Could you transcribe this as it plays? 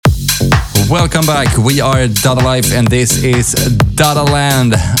Welcome back. We are Dada Life and this is Dada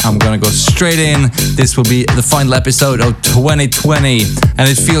Land. I'm gonna go straight in. This will be the final episode of 2020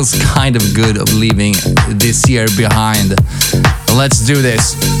 and it feels kind of good of leaving this year behind. Let's do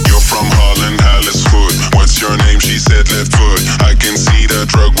this. You're from Holland, Hallisfoot. What's your name? She said left foot. I can see the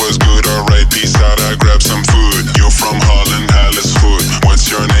drug was good. Alright, peace out, I grab some food. You're from Holland, Hallisfoot. What's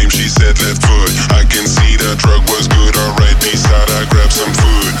your name? She said left foot. I can see the drug was good. Alright, peace out, I grab some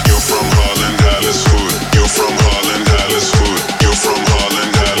food. You're from Holland, Hallisfoot. You're from Holland, Hallisfoot. You're from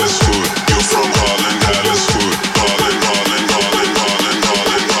Holland, Hallisfoot. You're from Holland, Hallisfoot. Holland, Holland, Holland, Holland,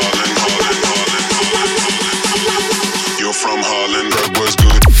 Holland, Holland, Holland, Holland. You're from Holland, drug was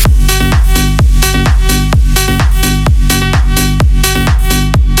good.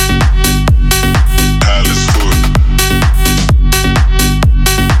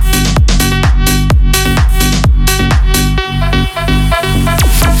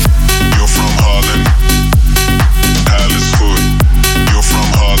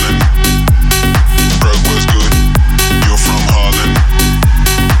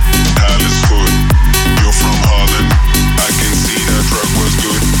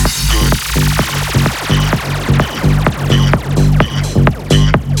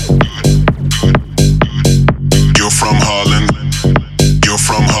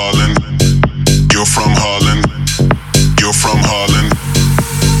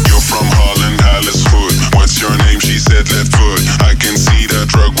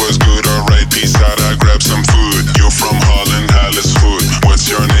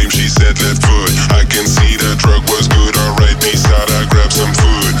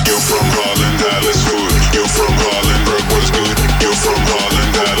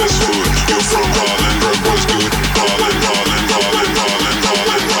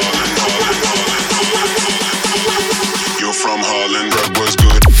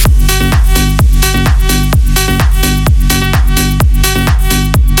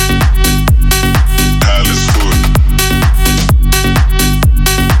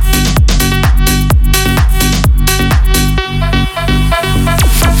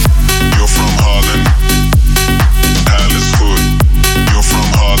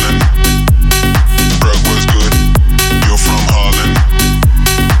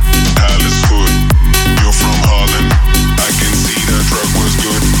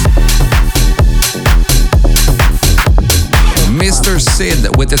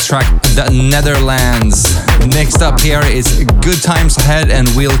 With the track The Netherlands. Next up here is Good Times Ahead and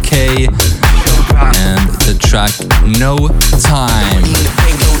Will K and the track No Time.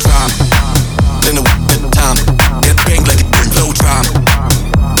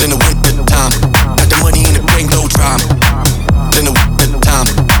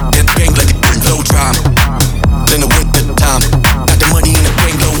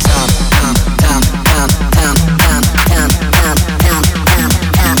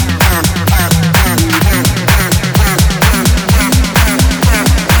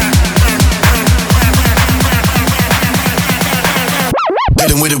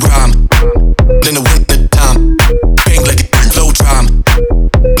 With a rhyme, then the winter time, bang like a flow drum.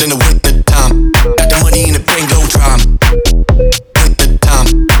 Then the winter time, got the money in the bank, low drum. Winter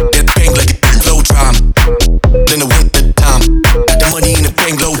time, that bang like a flow drum. Then the winter time, got the money in the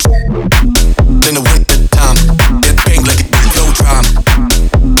bank, low drum. Then the winter time, that bang like a flow drum.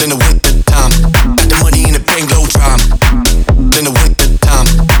 Then the winter time, got the money in the bank, low drum. Then the winter time,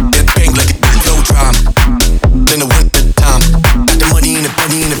 that bang like a flow drum. Then the winter time, got the money in the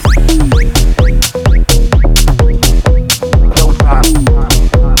money in the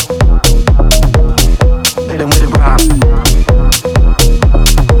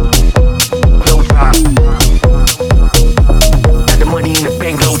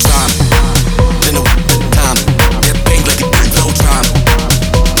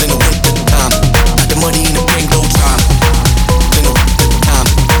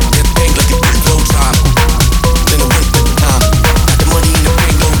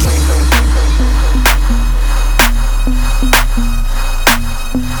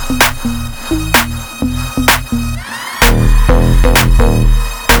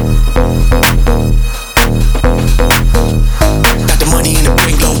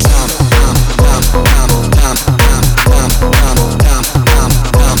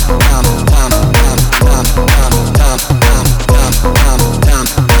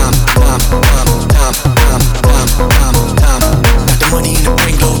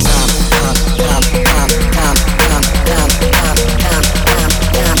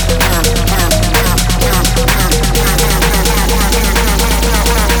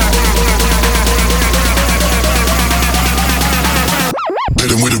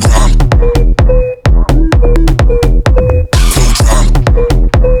hit him with a rhyme.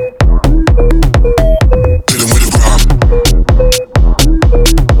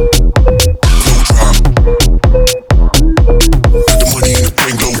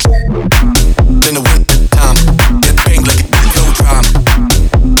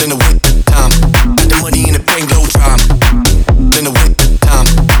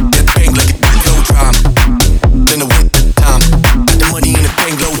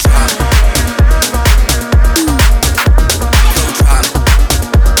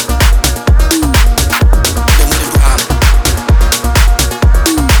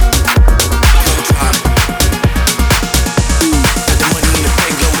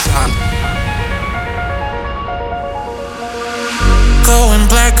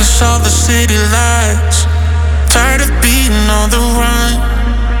 black as all the city lights. Tired of being on the run.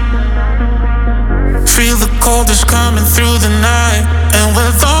 Feel the cold is coming through the night, and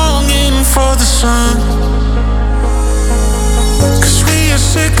we're longing for the sun. Cause we are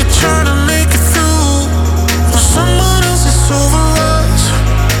sick of trying to make it through when someone else is over us.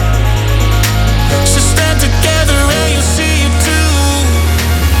 So stand together and you'll see it too.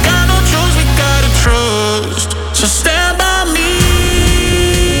 Got no choice, we gotta trust. So stand by me,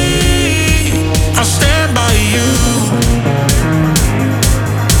 I'll stand by you.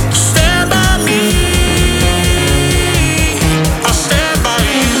 Stand by me, I'll stand by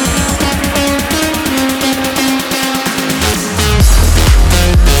you.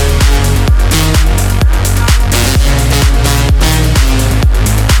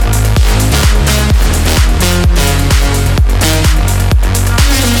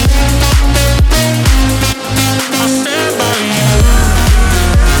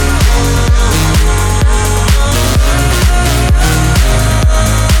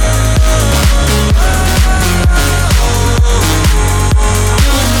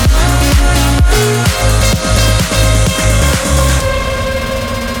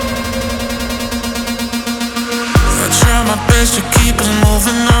 To keep us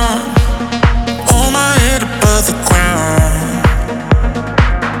moving on, hold my head above the ground.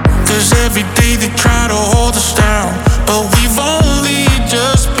 Cause every day they try to hold us down, but we've only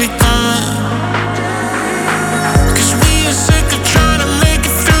just begun. Cause we are sick of trying to make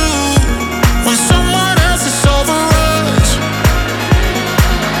it through when someone else is over us.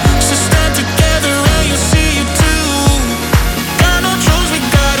 So stand together and you'll see it too. Got no choice, we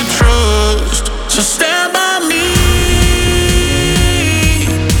gotta trust. So stand by me,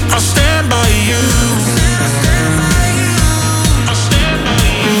 I'll stand by you. I'll stand by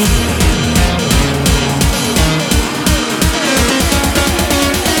you.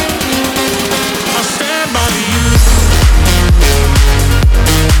 I'll stand by you.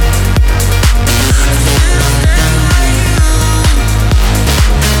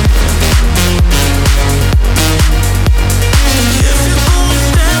 If you're gonna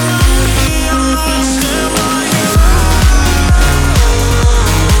stand by me, I'm gonna stand by you.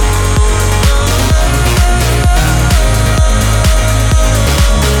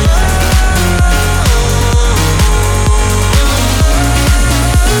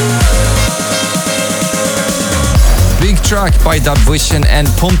 Big track by DubVision and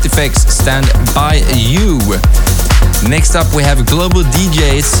Pontifexx, Stand By You. Next up we have Global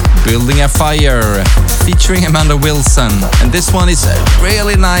Deejays, Building a Fire, featuring Amanda Wilson. And this one is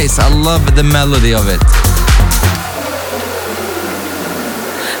really nice, I love the melody of it.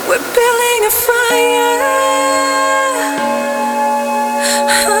 We're building a fire.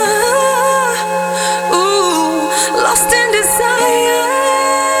 Ooh, lost in desire.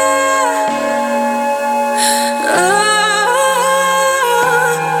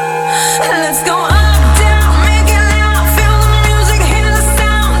 Let's go up, down, make it loud. Feel the music, hear the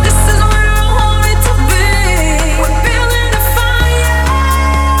sound. This is where I want it to be. We're building a fire,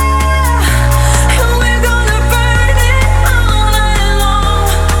 and we're gonna burn it all night long,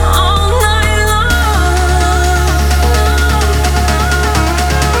 all night long.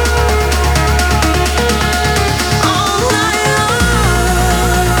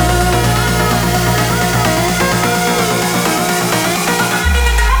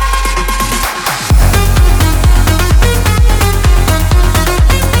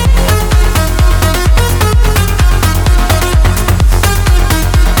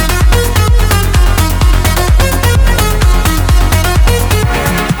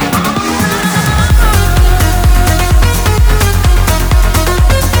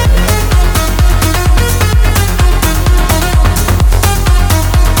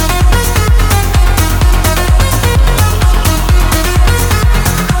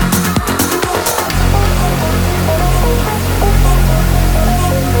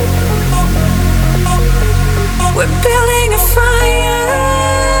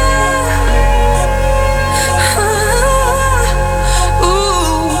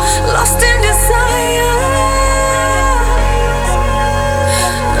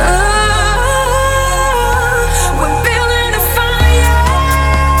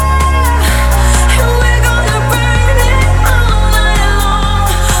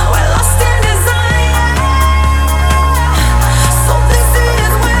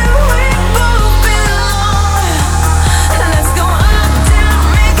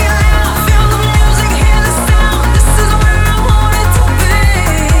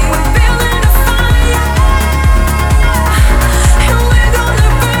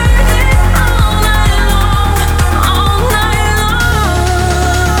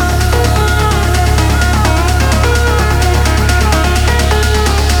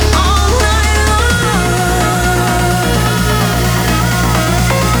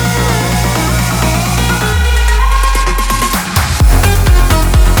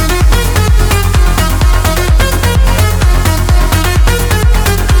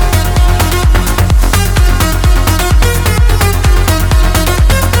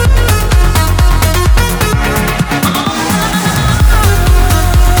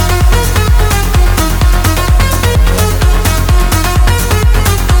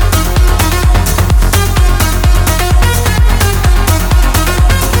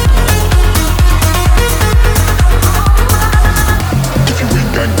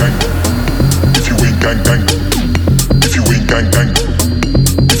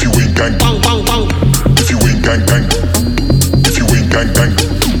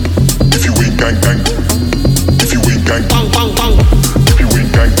 gang gang, if you ain't gang, if you ain't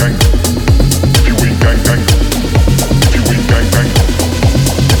gang gang, if you ain't gang gang, if you ain't gang gang,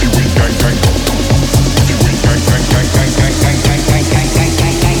 if you ain't gang gang, if you ain't gang gang gang gang gang gang gang gang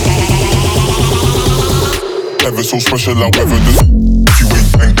gang gang gang. Ever so special, however this. If you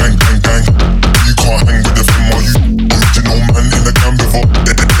ain't gang gang gang gang, you can't hang with the film. Are you original man in the camp before?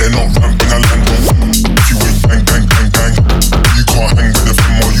 They're not ramping a land. If you ain't gang gang gang gang, you can't hang with the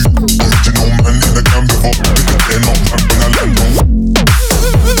film. Are you original man in the camp before? They're not ramping a land.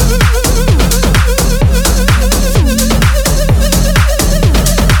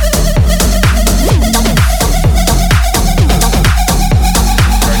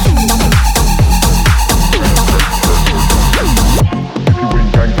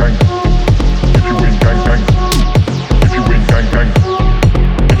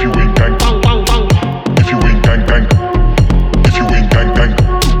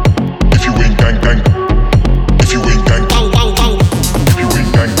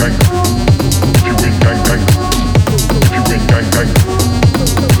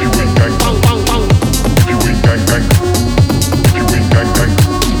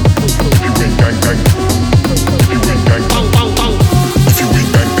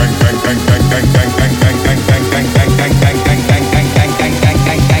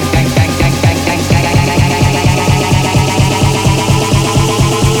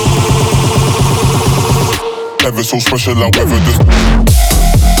 Ever so special, however this.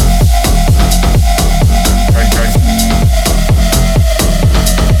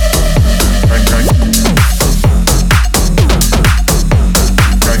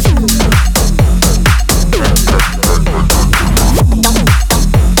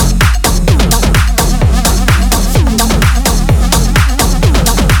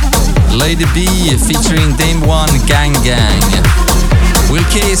 Lady B featuring Dame One, Gang Gang. Will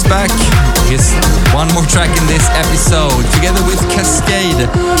K is back. Here's one more track in this episode, together with Kaskade.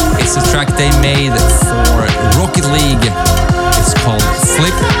 It's a track they made for Rocket League. It's called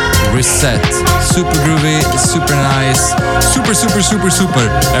Flip Reset. Super groovy, super nice, super, super, super, super,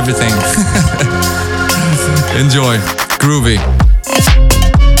 everything. Enjoy. Groovy.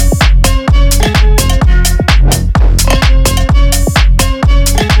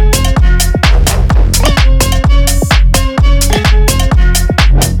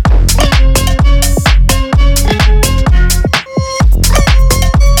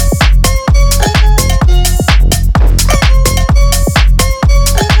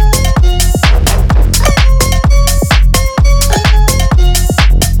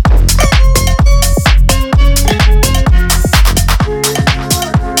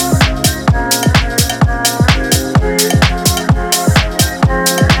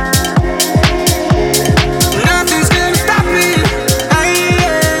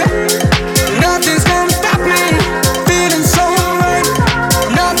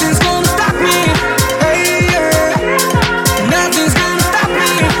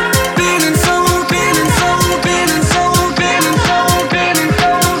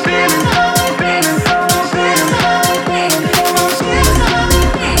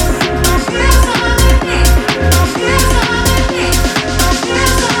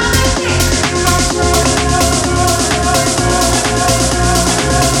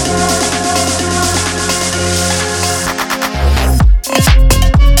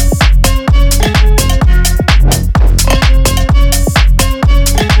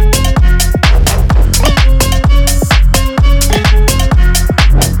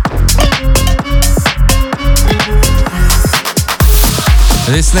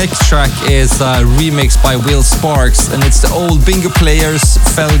 This next track is a remix by Will Sparks, and it's the old Bingo Players,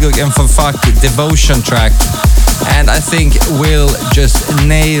 Felguk and Fafaq Devotion track. And I think Will just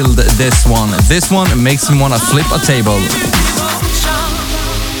nailed this one. This one makes him wanna flip a table.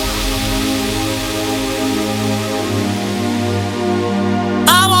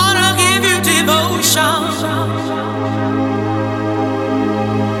 I wanna give you devotion.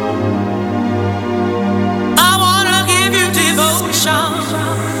 I wanna give you devotion.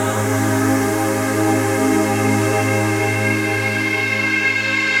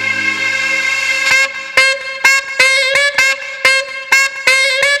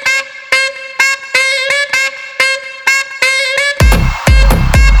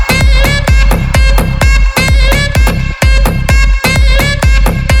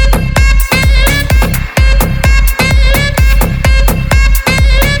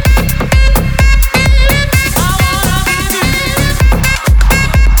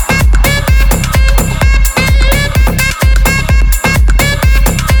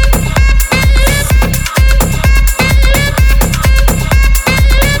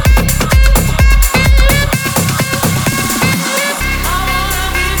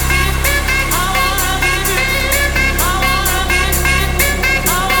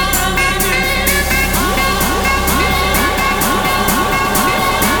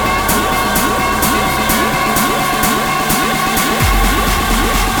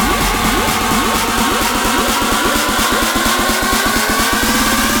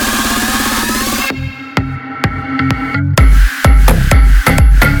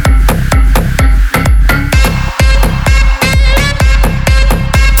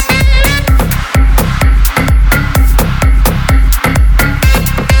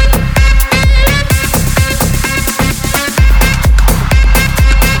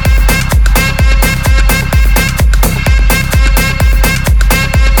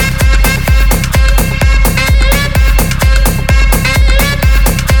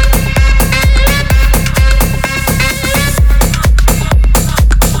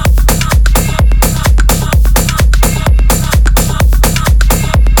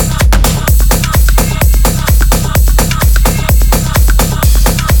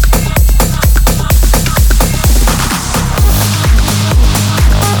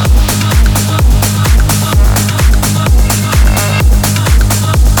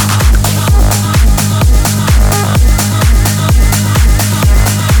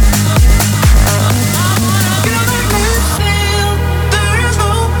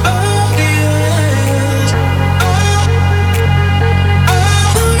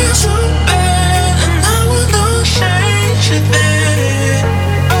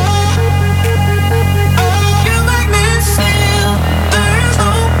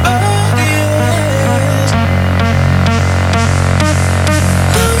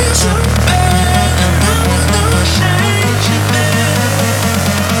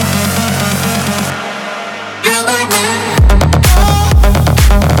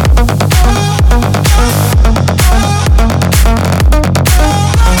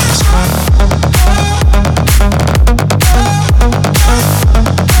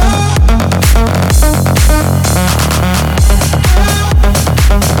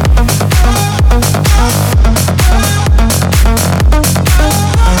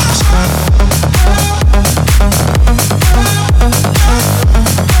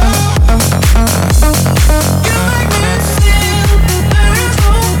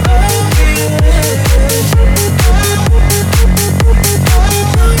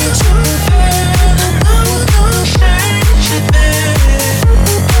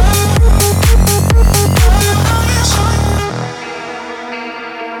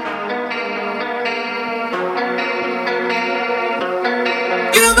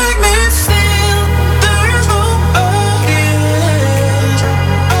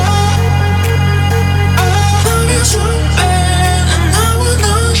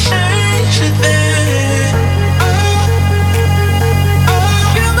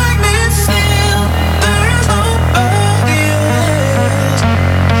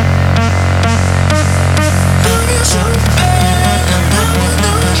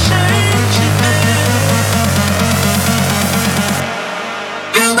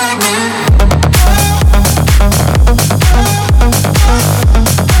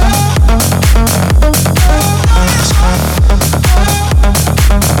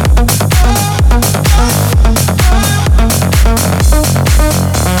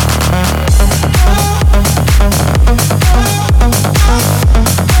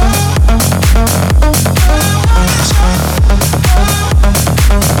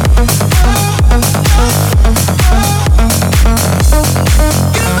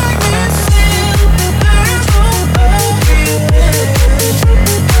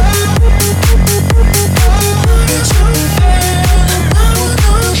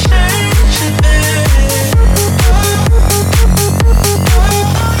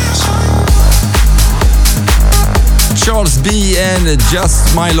 B and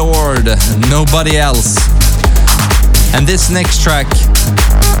Justmylørd, Nobody Else. And this next track,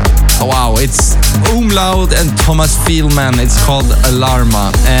 oh wow, it's Oomloud and Thomas Feelman. It's called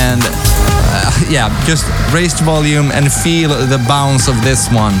Alarma. And yeah, just raise the volume and feel the bounce of this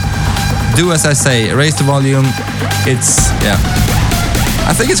one. Do as I say, raise the volume. It's, yeah,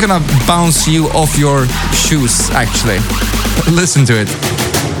 I think it's gonna bounce you off your shoes, actually. Listen to it.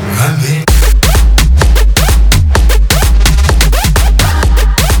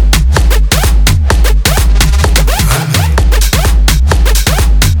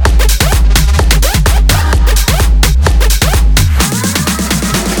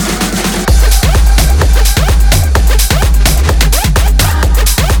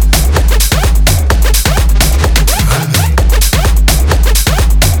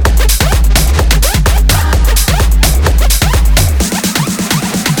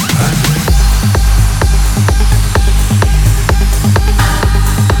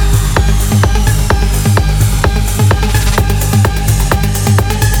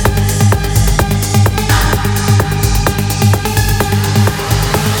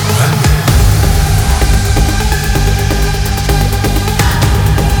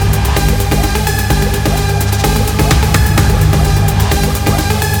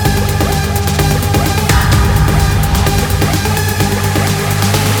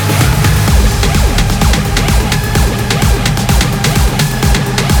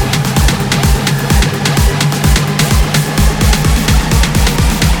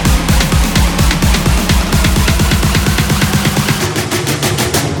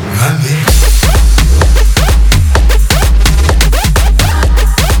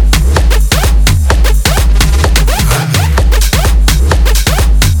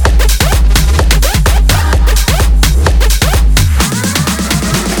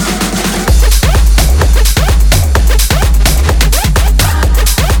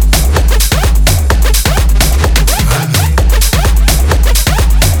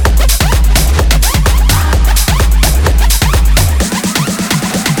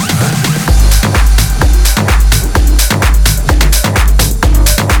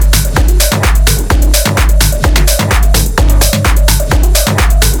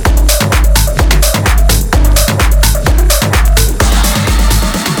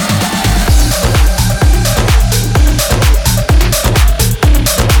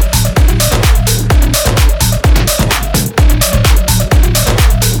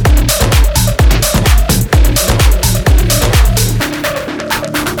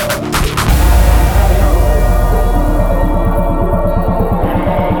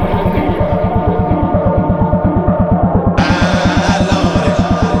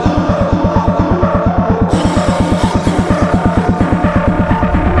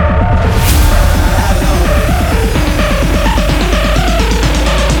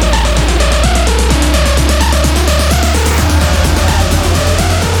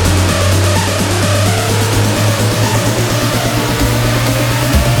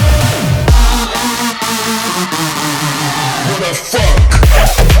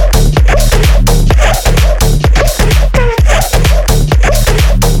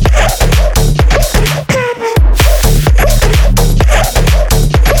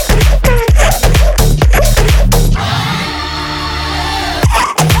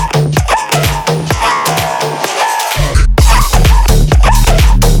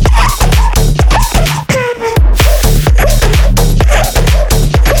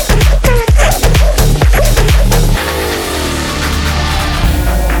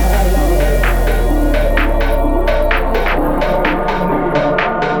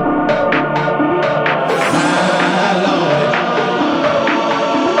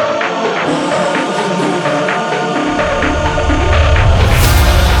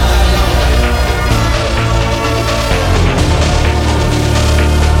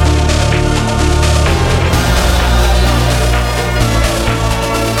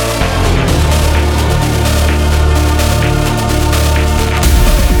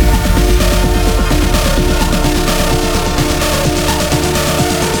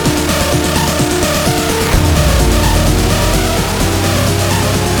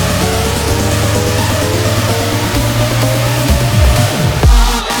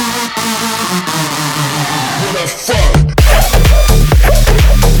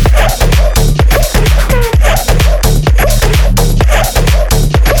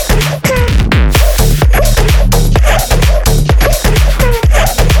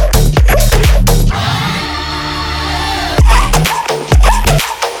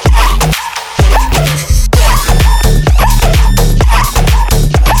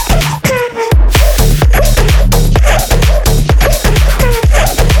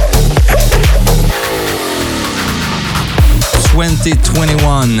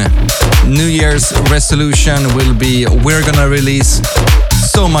 2021 New Year's resolution will be we're gonna release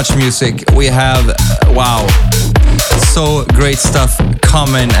so much music. We have, wow, so great stuff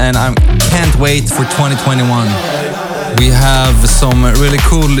coming, and I can't wait for 2021. We have some really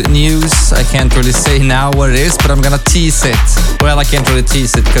cool news. I can't really say now what it is, but I'm gonna tease it. Well, I can't really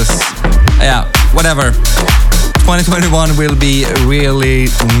tease it because, yeah, whatever. 2021 will be really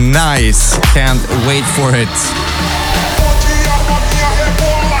nice. Can't wait for it.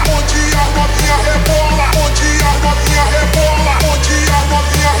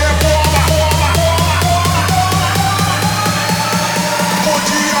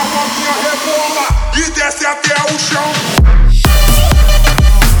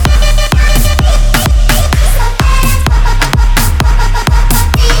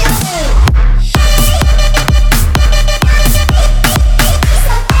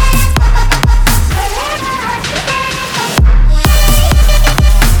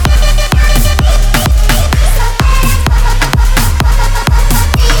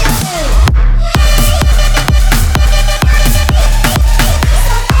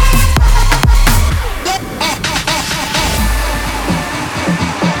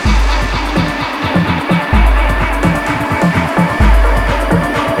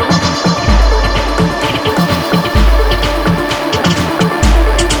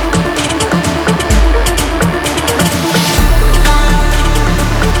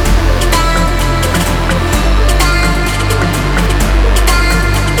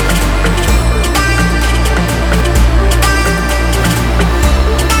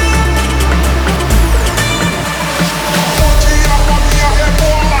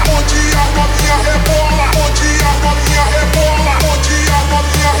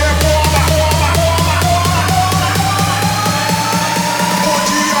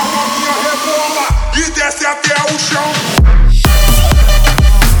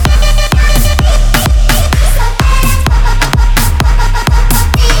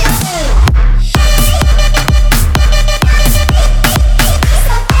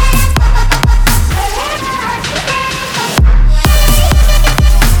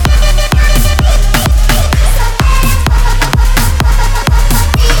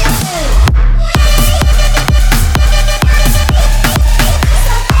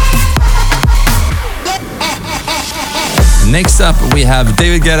 Next up, we have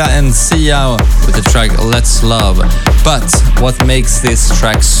David Guetta and Sia with the track Let's Love. But what makes this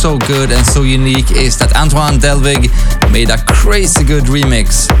track so good and so unique is that Antoine Delvig made a crazy good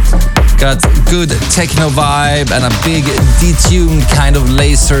remix. Got good techno vibe and a big detuned kind of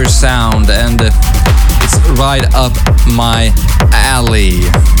laser sound, and it's right up my alley.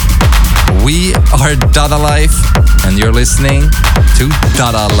 We are Dada Life, and you're listening to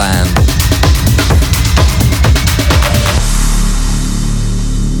Dada Land.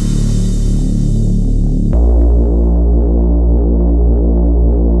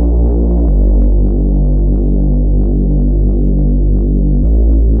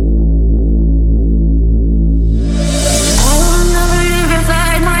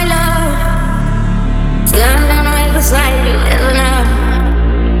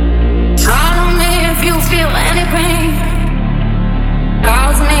 Call me if you feel any pain.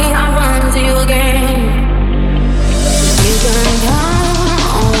 Cause me, I run to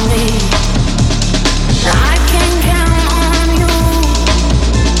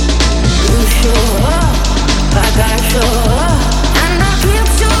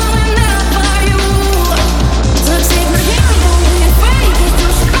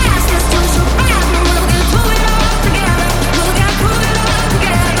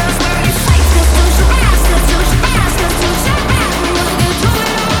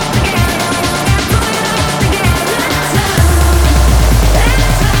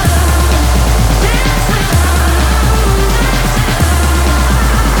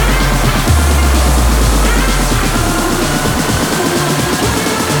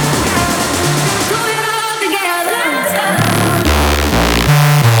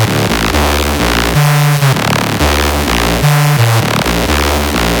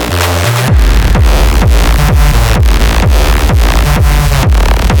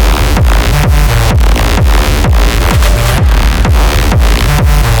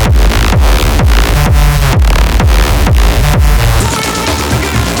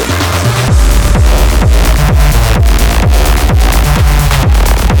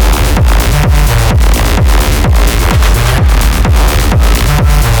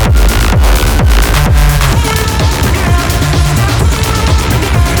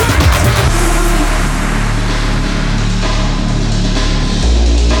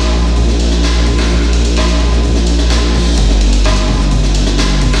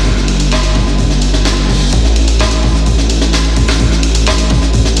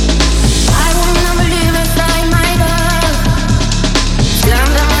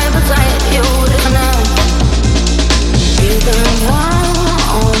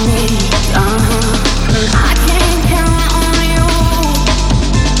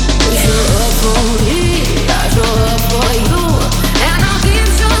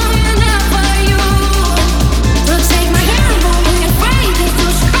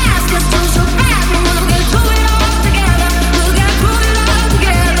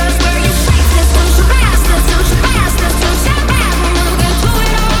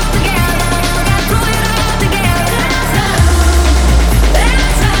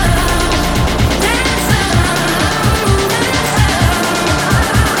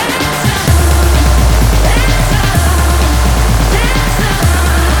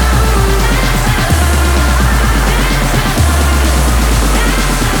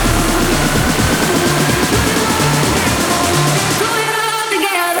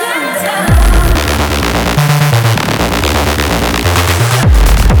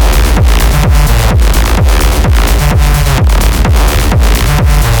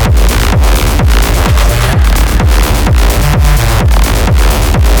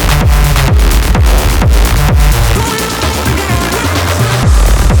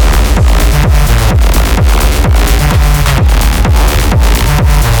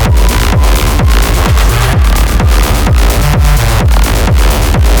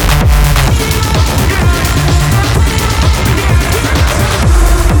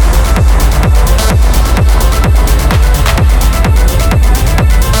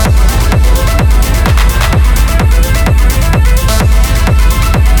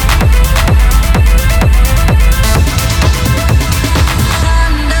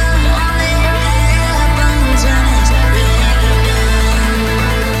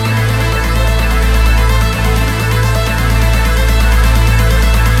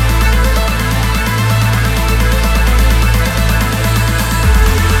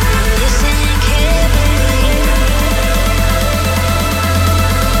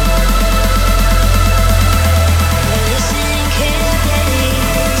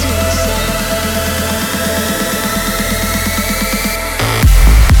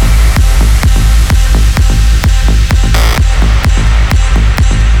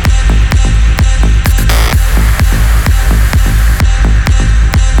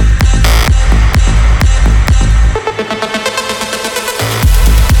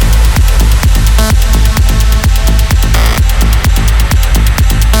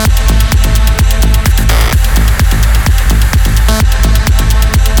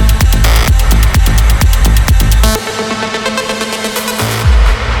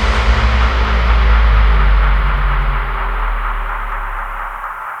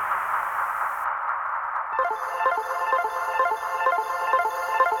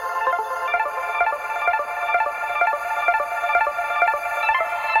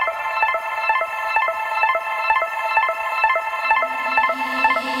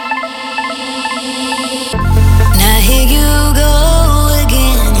Now here you go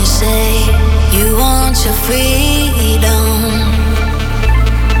again. You say you want your freedom.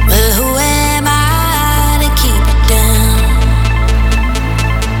 Well, who am I to keep it down?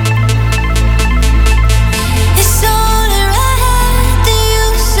 It's all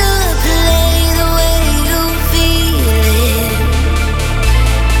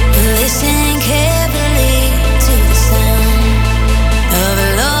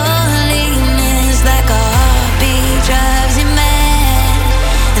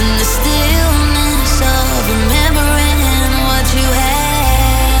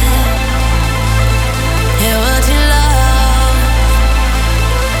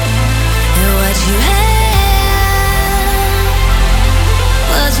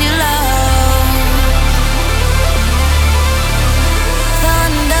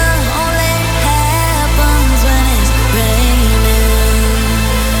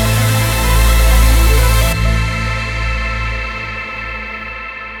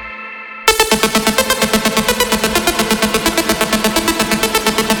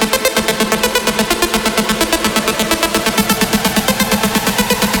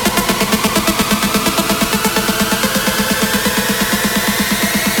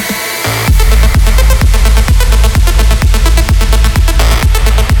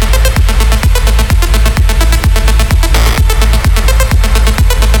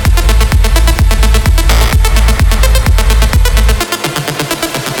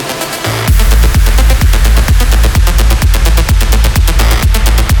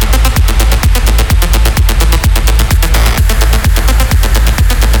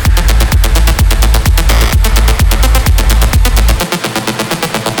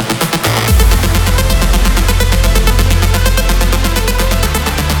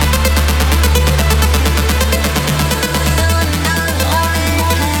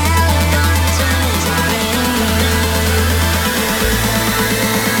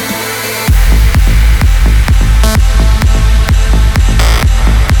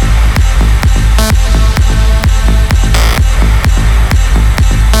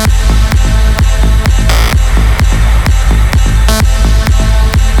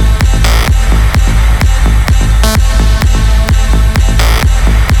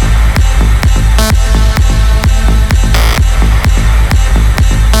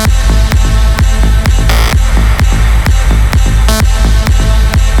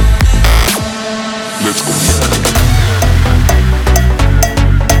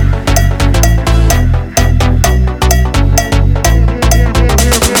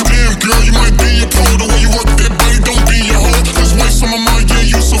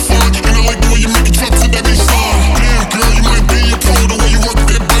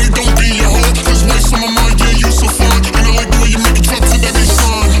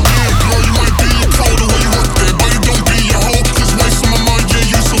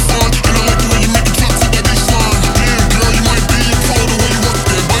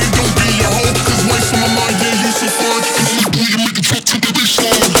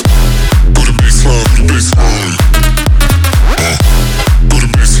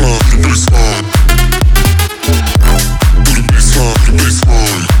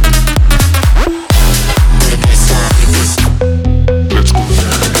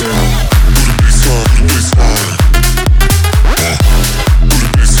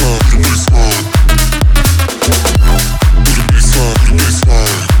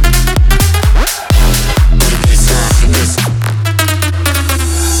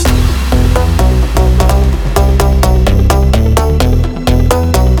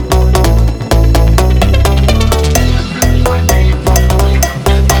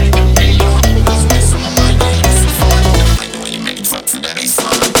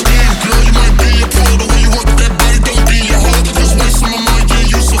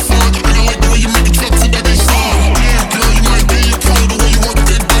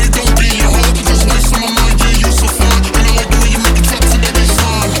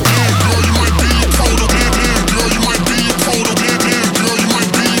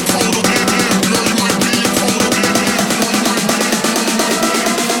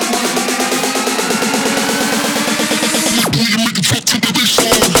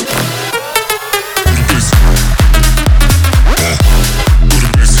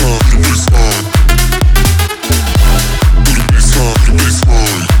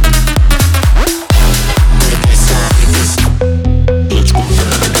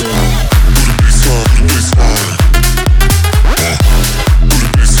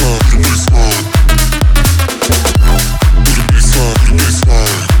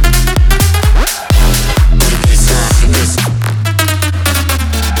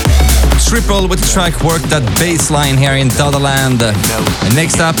TripL with the track Work That Bassline here in Dadaland. And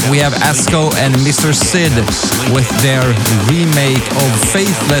next up we have ASCO and Mr. Sid with their remake of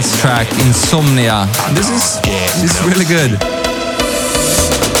Faithless track Insomnia. This is really good.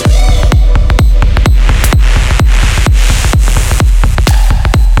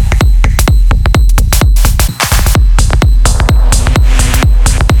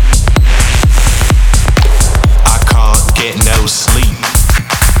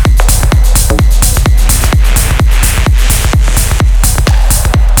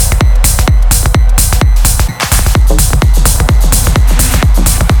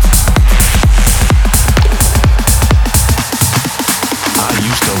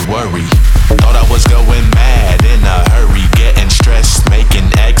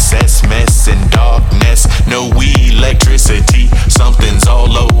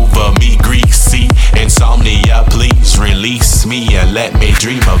 Let me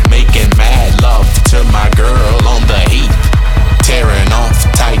dream of making mad love to my girl on the heat, tearing off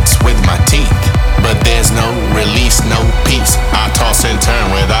tights with my teeth, but there's no release, no peace. I toss and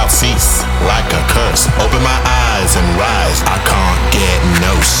turn without cease, like a curse. Open my eyes and rise, I can't get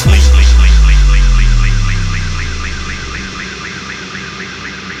no sleep.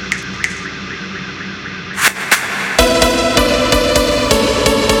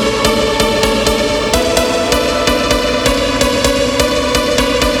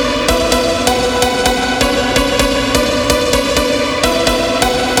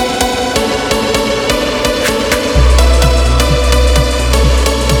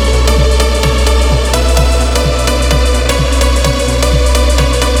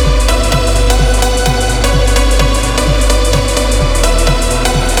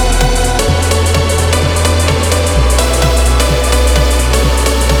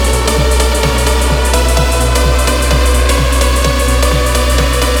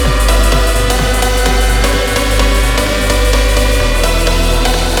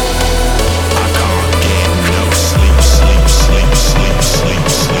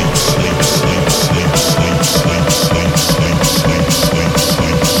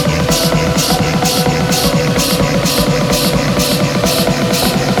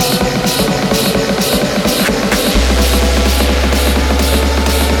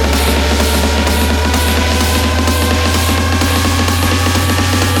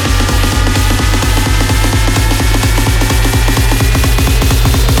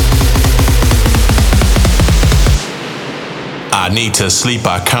 I need to sleep,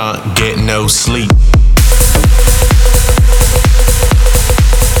 I can't get no sleep.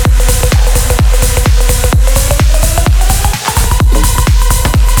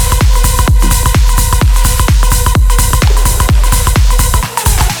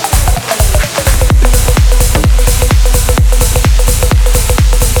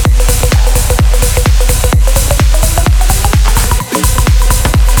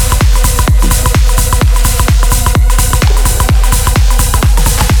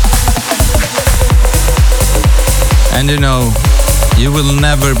 And you know, you will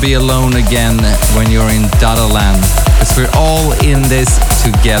never be alone again when you're in Dadaland, because we're all in this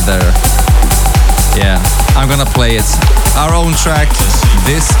together. Yeah, I'm gonna play it. Our own track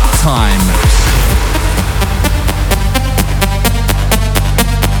this time.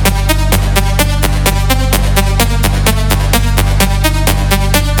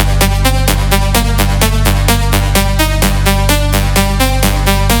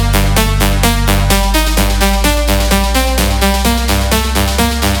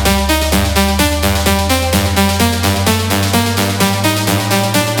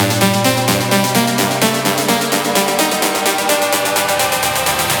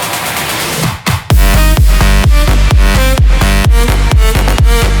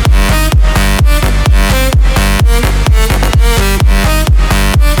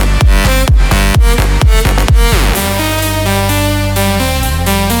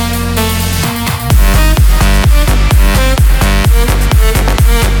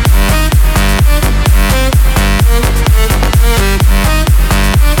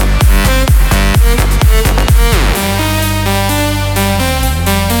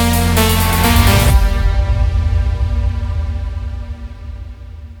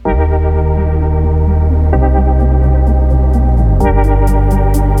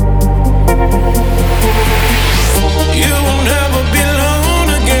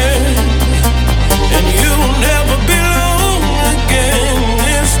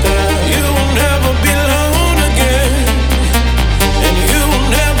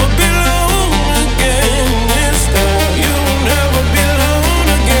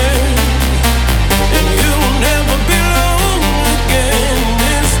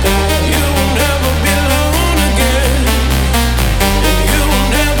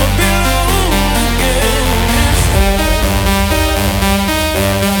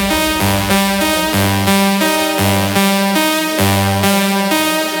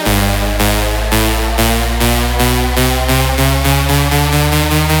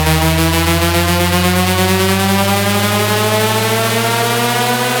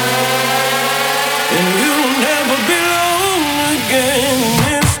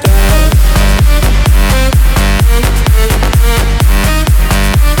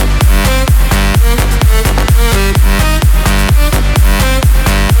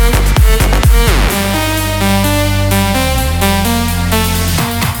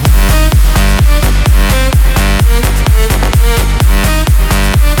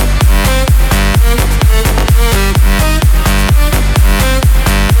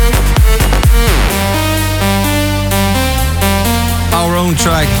 own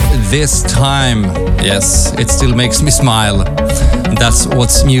track this time. Yes, it still makes me smile. That's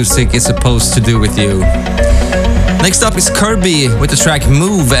what music is supposed to do with you. Next up is Curbi with the track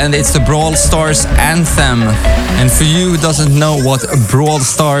Move, and it's the Brawl Stars anthem. And for you who doesn't know what Brawl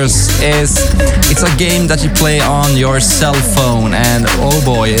Stars is, it's a game that you play on your cell phone, and oh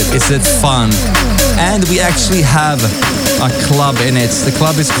boy, is it fun. And we actually have a club in it. The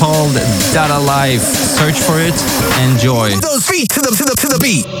club is called Dada Life. Search for it, enjoy. Move those feet to the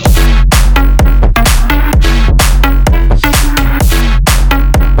beat.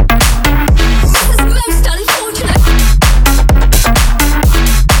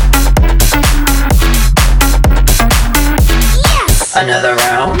 Another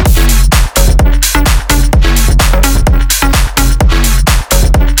round.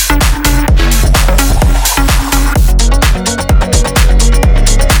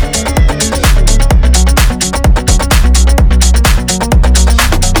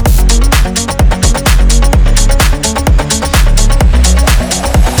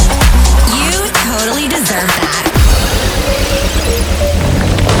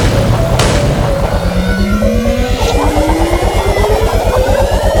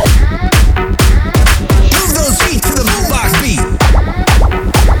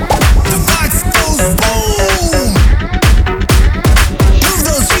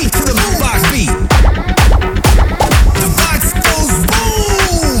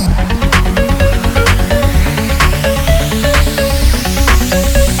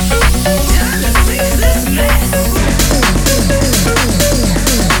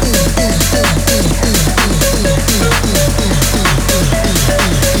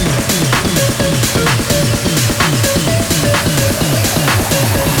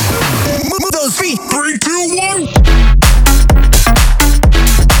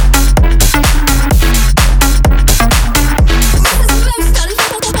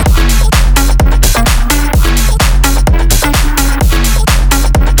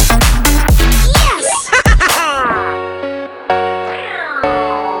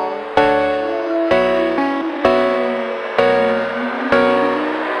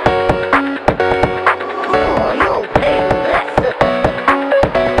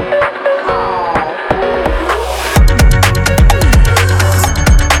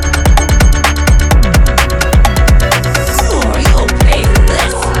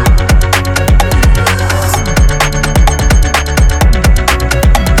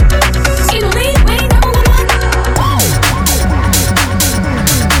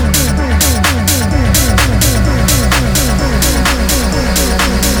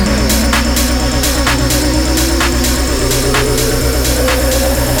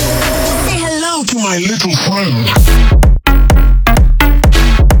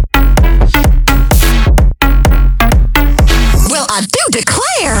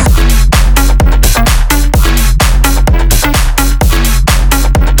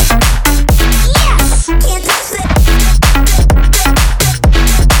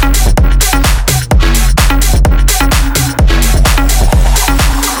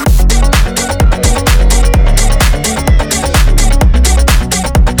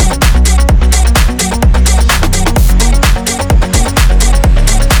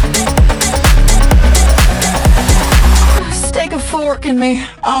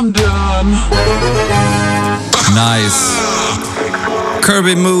 Nice.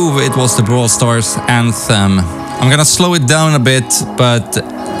 Curbi Move, it was the Brawl Stars anthem. I'm gonna slow it down a bit, but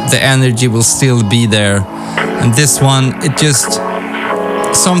the energy will still be there. And this one, it just...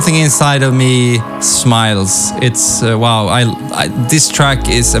 something inside of me smiles. It's, wow, this track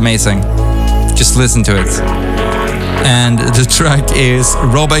is amazing. Just listen to it. And the track is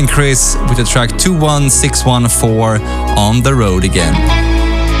Rob and Chris with the track 21614, On the Road Again.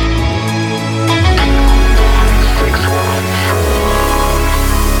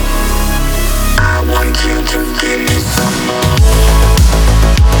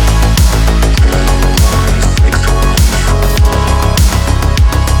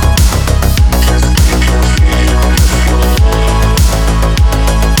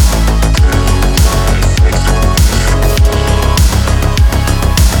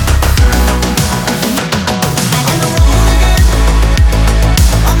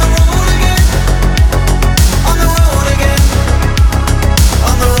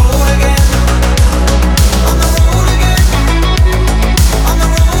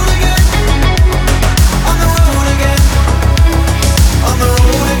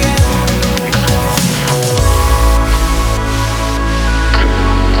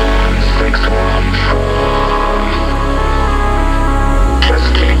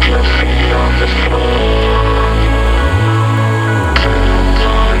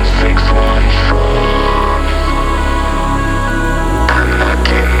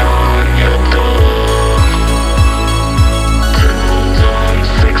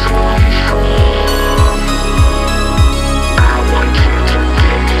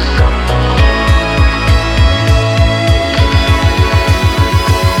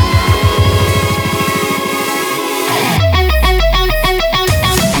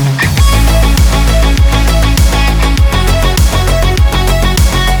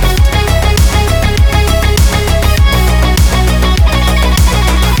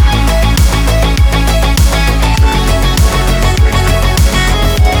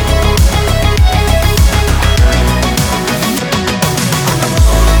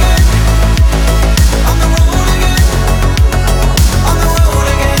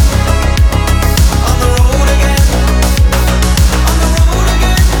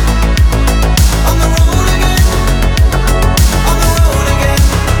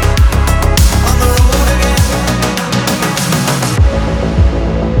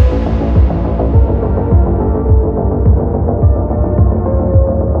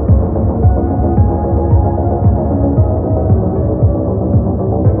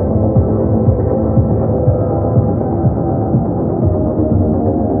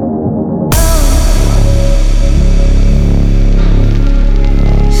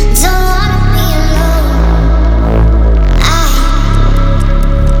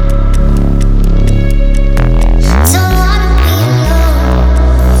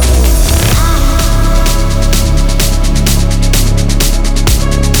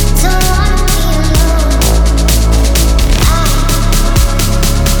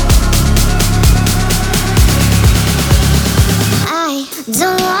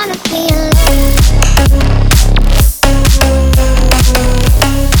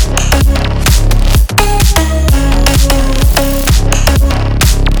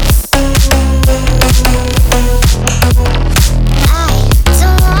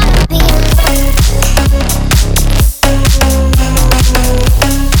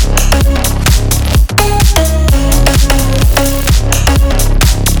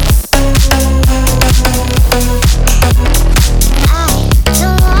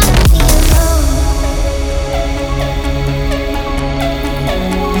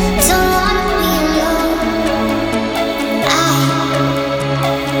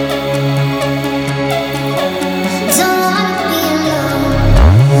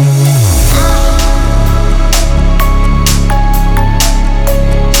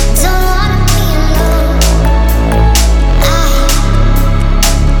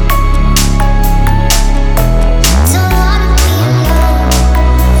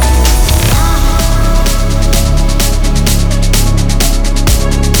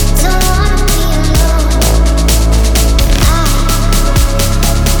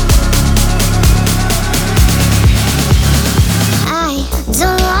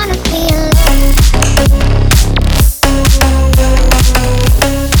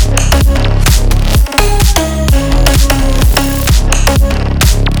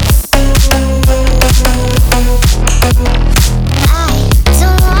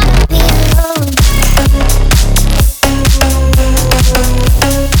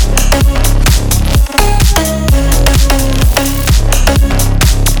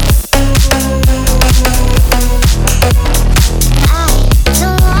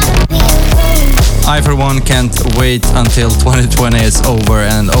 I for one can't wait until 2020 is over,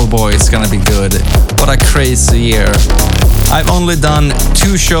 and oh boy, it's gonna be good. What a crazy year. I've only done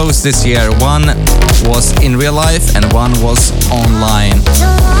 2 shows this year. One was in real life and one was online.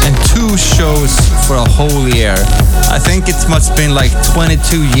 And 2 shows for a whole year. I think it must have been like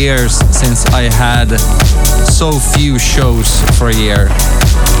 22 years since I had so few shows for a year.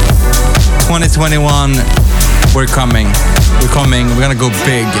 2021, we're coming. We're gonna go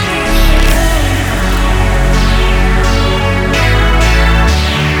big.